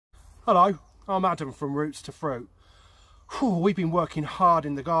Hello, I'm Adam from Roots to Fruit. Whew, we've been working hard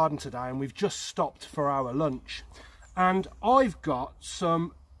in the garden today and we've just stopped for our lunch. And I've got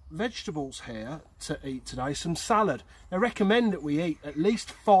some vegetables here to eat today, some salad. They recommend that we eat at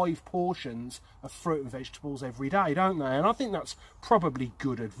least 5 portions of fruit and vegetables every day, don't they? And I think that's probably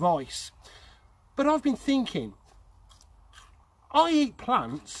good advice. But I've been thinking, I eat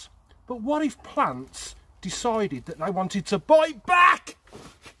plants, but what if plants decided that they wanted to bite back?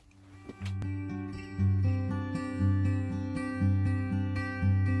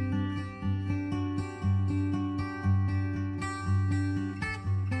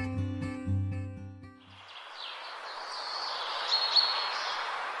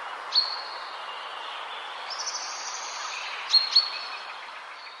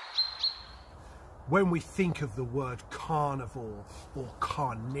 When we think of the word carnivore or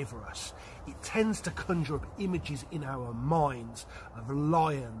carnivorous, it tends to conjure up images in our minds of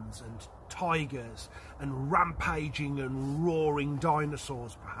lions and tigers and rampaging and roaring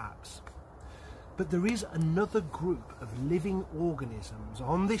dinosaurs perhaps. But there is another group of living organisms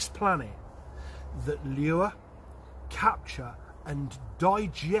on this planet that lure, capture and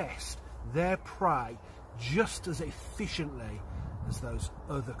digest their prey just as efficiently as those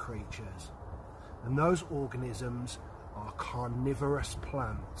other creatures. And those organisms are carnivorous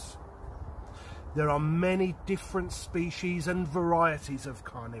plants. There are many different species and varieties of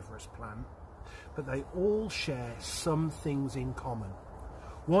carnivorous plant, but they all share some things in common.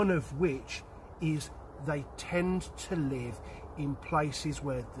 One of which is they tend to live in places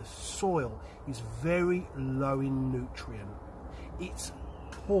where the soil is very low in nutrient. It's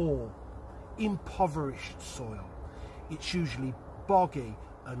poor, impoverished soil. It's usually boggy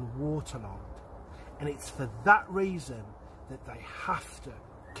and waterlogged. And it's for that reason that they have to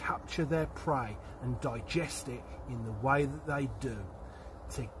capture their prey and digest it in the way that they do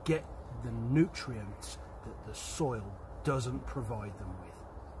to get the nutrients that the soil doesn't provide them with.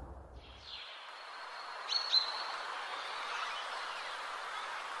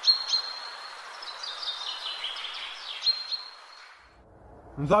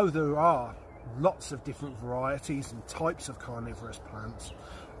 And though there are lots of different varieties and types of carnivorous plants,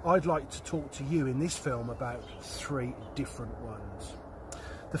 I'd like to talk to you in this film about 3 different ones.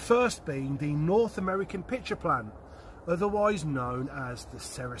 The first being the North American pitcher plant, otherwise known as the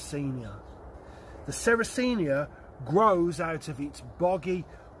Sarracenia. The Sarracenia grows out of its boggy,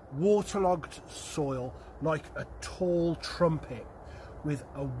 waterlogged soil like a tall trumpet with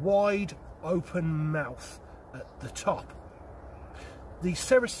a wide open mouth at the top. The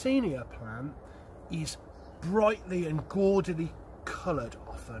Sarracenia plant is brightly and gaudily coloured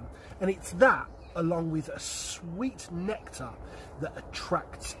often, and it's that along with a sweet nectar that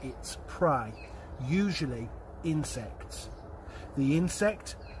attracts its prey, usually insects. The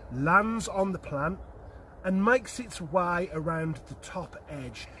insect lands on the plant and makes its way around the top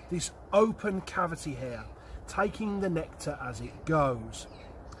edge, this open cavity here, taking the nectar as it goes.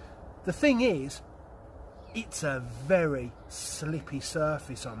 The thing is, it's a very slippy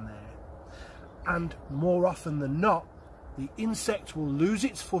surface on there, and more often than not the insect will lose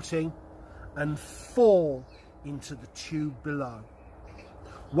its footing and fall into the tube below.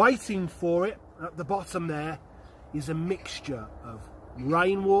 Waiting for it at the bottom there is a mixture of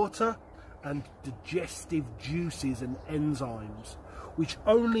rainwater and digestive juices and enzymes, which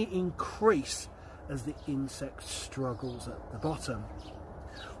only increase as the insect struggles at the bottom.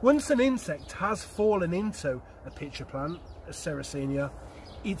 Once an insect has fallen into a pitcher plant, a Sarracenia,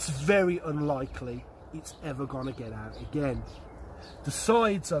 it's very unlikely it's ever going to get out again. The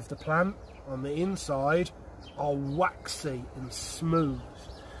sides of the plant on the inside are waxy and smooth,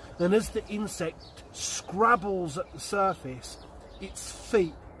 and as the insect scrabbles at the surface, its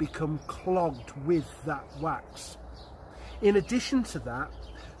feet become clogged with that wax. In addition to that,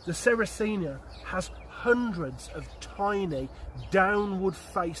 the Sarracenia has hundreds of tiny downward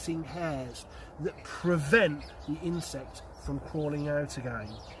facing hairs that prevent the insect from crawling out again.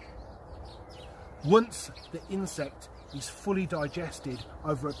 Once the insect is fully digested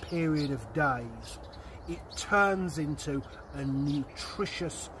over a period of days, it turns into a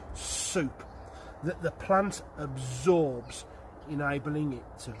nutritious soup that the plant absorbs, enabling it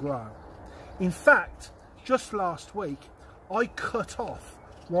to grow. In fact, just last week I cut off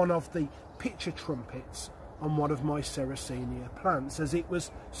one of the pitcher trumpets on one of my Sarracenia plants as it was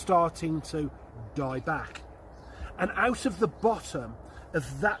starting to die back. And out of the bottom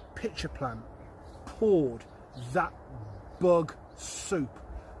of that pitcher plant poured that bug soup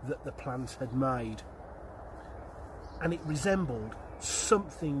that the plant had made. And it resembled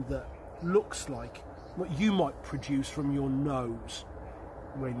something that looks like what you might produce from your nose.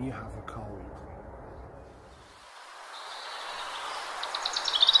 when you have a cold.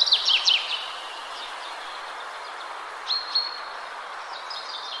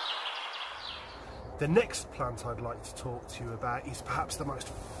 The next plant I'd like to talk to you about is perhaps the most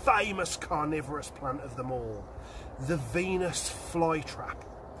famous carnivorous plant of them all, the Venus flytrap,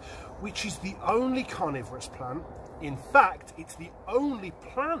 which is the only carnivorous plant, in fact it's the only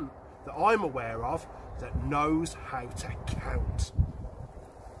plant that I'm aware of that knows how to count.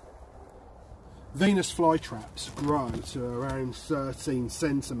 Venus flytraps grow to around 13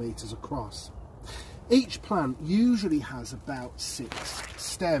 centimetres across. Each plant usually has about 6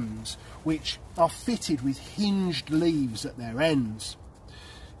 stems, which are fitted with hinged leaves at their ends.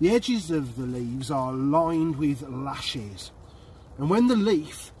 The edges of the leaves are lined with lashes, and when the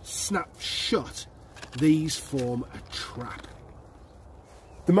leaf snaps shut, these form a trap.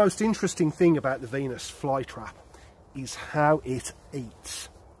 The most interesting thing about the Venus flytrap is how it eats.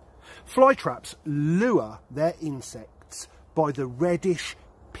 Flytraps lure their insects by the reddish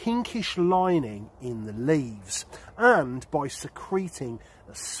pinkish lining in the leaves and by secreting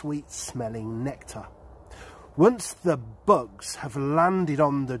a sweet smelling nectar. Once the bugs have landed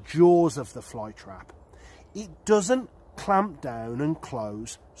on the jaws of the flytrap, it doesn't clamp down and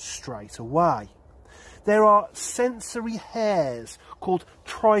close straight away. There are sensory hairs called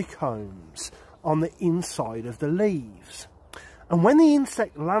trichomes on the inside of the leaves, and when the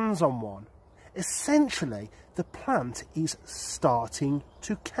insect lands on one, essentially the plant is starting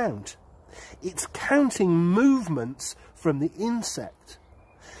to count. It's counting movements from the insect.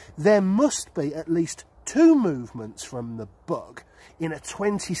 There must be at least 2 movements from the bug in a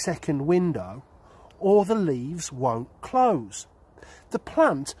 20-second window, or the leaves won't close. The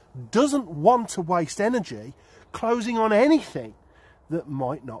plant doesn't want to waste energy closing on anything that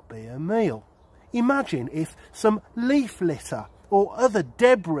might not be a meal. Imagine if some leaf litter or other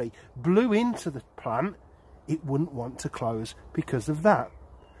debris blew into the plant, it wouldn't want to close because of that.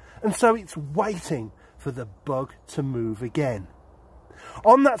 And so it's waiting for the bug to move again.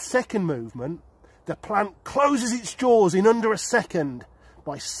 On that second movement, the plant closes its jaws in under a second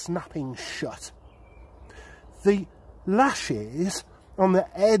by snapping shut. The lashes on the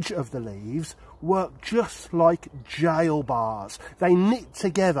edge of the leaves work just like jail bars. They knit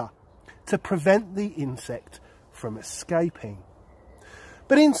together to prevent the insect from escaping.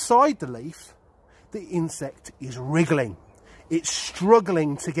 But inside the leaf, the insect is wriggling. It's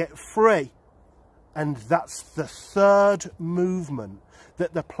struggling to get free. And that's the third movement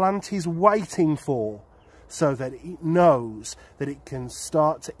that the plant is waiting for, so that it knows that it can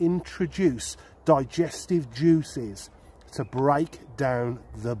start to introduce digestive juices to break down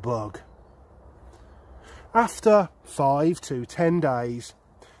the bug. After 5 to 10 days,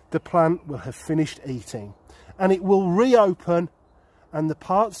 the plant will have finished eating, and it will reopen, and the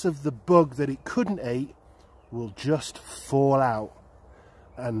parts of the bug that it couldn't eat will just fall out,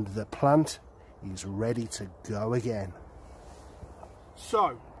 and the plant is ready to go again.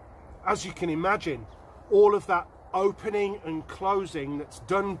 So, as you can imagine, all of that opening and closing that's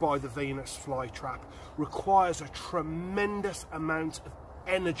done by the Venus flytrap requires a tremendous amount of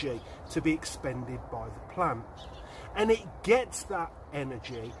energy to be expended by the plant. And it gets that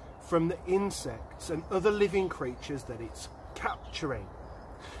energy from the insects and other living creatures that it's capturing.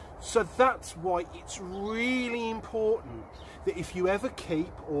 So that's why it's really important that if you ever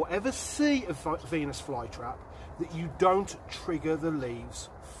keep or ever see a Venus flytrap, that you don't trigger the leaves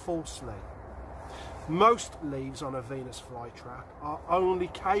falsely. Most leaves on a Venus flytrap are only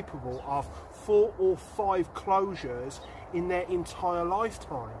capable of 4 or 5 closures in their entire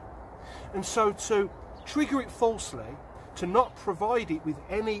lifetime. And so to trigger it falsely, to not provide it with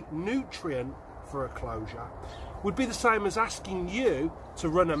any nutrient for a closure, would be the same as asking you to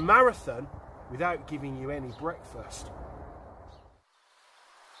run a marathon without giving you any breakfast.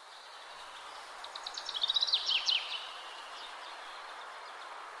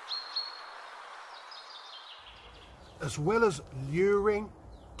 As well as luring,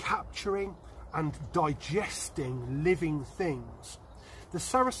 capturing and digesting living things, the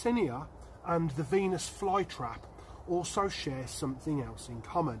Sarracenia and the Venus flytrap also share something else in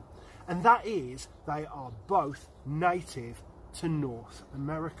common, and that is they are both native to North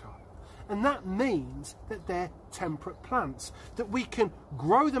America. And that means that they're temperate plants, that we can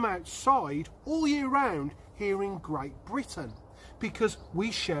grow them outside all year round here in Great Britain, because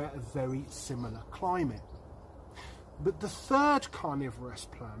we share a very similar climate. But the third carnivorous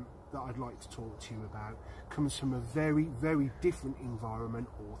plant that I'd like to talk to you about comes from a very, very different environment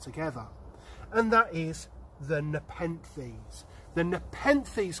altogether. And that is the Nepenthes. The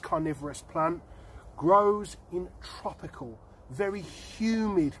Nepenthes carnivorous plant grows in tropical, very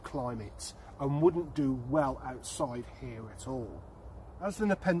humid climates and wouldn't do well outside here at all. As the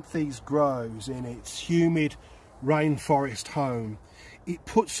Nepenthes grows in its humid rainforest home, it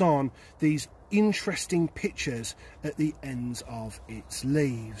puts on these interesting pictures at the ends of its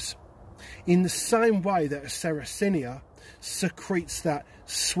leaves. In the same way that a Sarracenia secretes that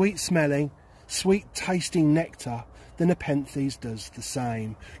sweet smelling, sweet tasting nectar, the Nepenthes does the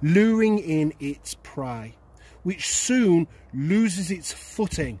same, luring in its prey, which soon loses its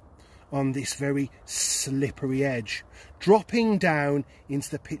footing on this very slippery edge, dropping down into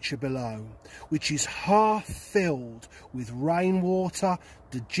the pitcher below, which is half filled with rainwater,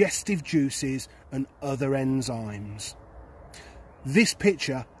 digestive juices and other enzymes. This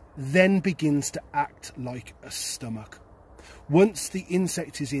pitcher then begins to act like a stomach. Once the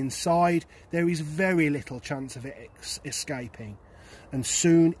insect is inside, there is very little chance of it escaping, and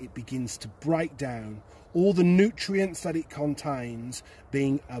soon it begins to break down, all the nutrients that it contains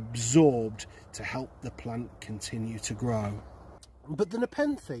being absorbed to help the plant continue to grow. But the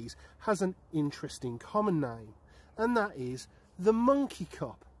Nepenthes has an interesting common name, and that is the monkey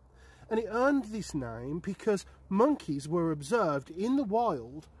cup. And it earned this name because monkeys were observed in the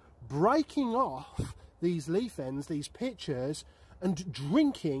wild breaking off these leaf ends, these pitchers, and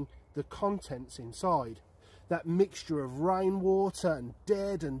drinking the contents inside. That mixture of rainwater and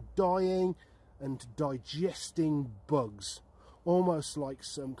dead and dying and digesting bugs, almost like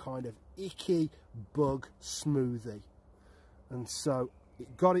some kind of icky bug smoothie. And so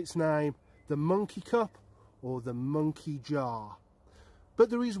it got its name, the monkey cup or the monkey jar. But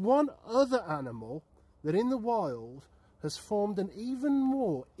there is one other animal that in the wild has formed an even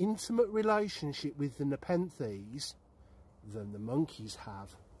more intimate relationship with the Nepenthes than the monkeys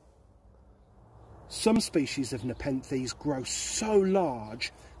have. Some species of Nepenthes grow so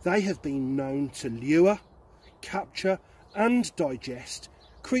large they have been known to lure, capture and digest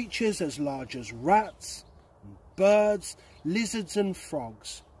creatures as large as rats, birds, lizards and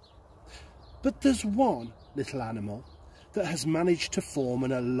frogs. But there's one little animal that has managed to form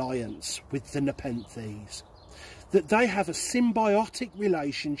an alliance with the Nepenthes, that they have a symbiotic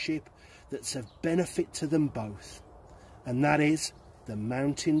relationship that's of benefit to them both, and that is the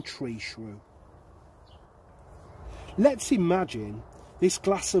mountain tree shrew. Let's imagine this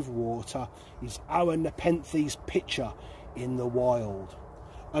glass of water is our Nepenthes pitcher in the wild.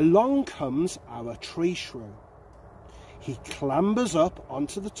 Along comes our tree shrew. He clambers up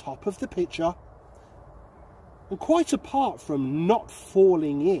onto the top of the pitcher, and quite apart from not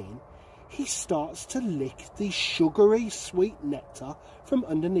falling in, he starts to lick the sugary sweet nectar from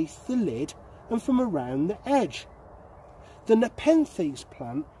underneath the lid and from around the edge. The Nepenthes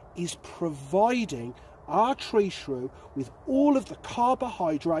plant is providing our tree shrew with all of the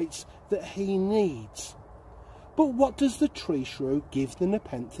carbohydrates that he needs. But what does the tree shrew give the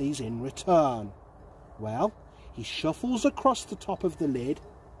Nepenthes in return? Well, he shuffles across the top of the lid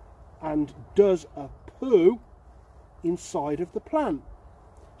and does a poo inside of the plant.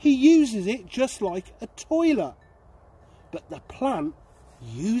 He uses it just like a toilet. But the plant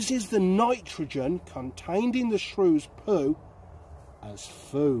uses the nitrogen contained in the shrew's poo as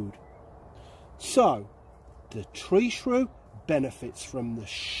food. So, the tree shrew benefits from the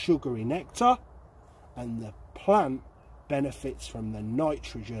sugary nectar, and the plant benefits from the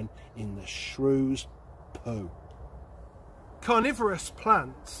nitrogen in the shrew's poo. Carnivorous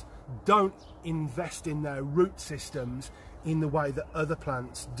plants don't invest in their root systems in the way that other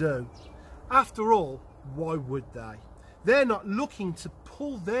plants do. After all, why would they? They're not looking to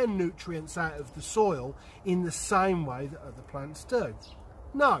pull their nutrients out of the soil in the same way that other plants do.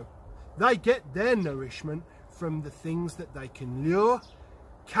 No, they get their nourishment from the things that they can lure,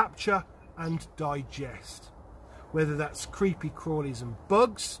 capture and digest. Whether that's creepy crawlies and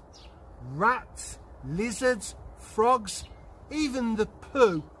bugs, rats, lizards, frogs, even the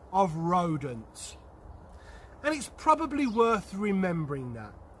poo of rodents. And it's probably worth remembering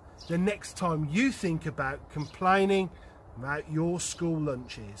that the next time you think about complaining about your school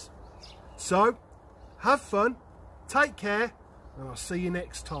lunches. So, have fun, take care, and I'll see you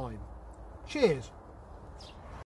next time. Cheers.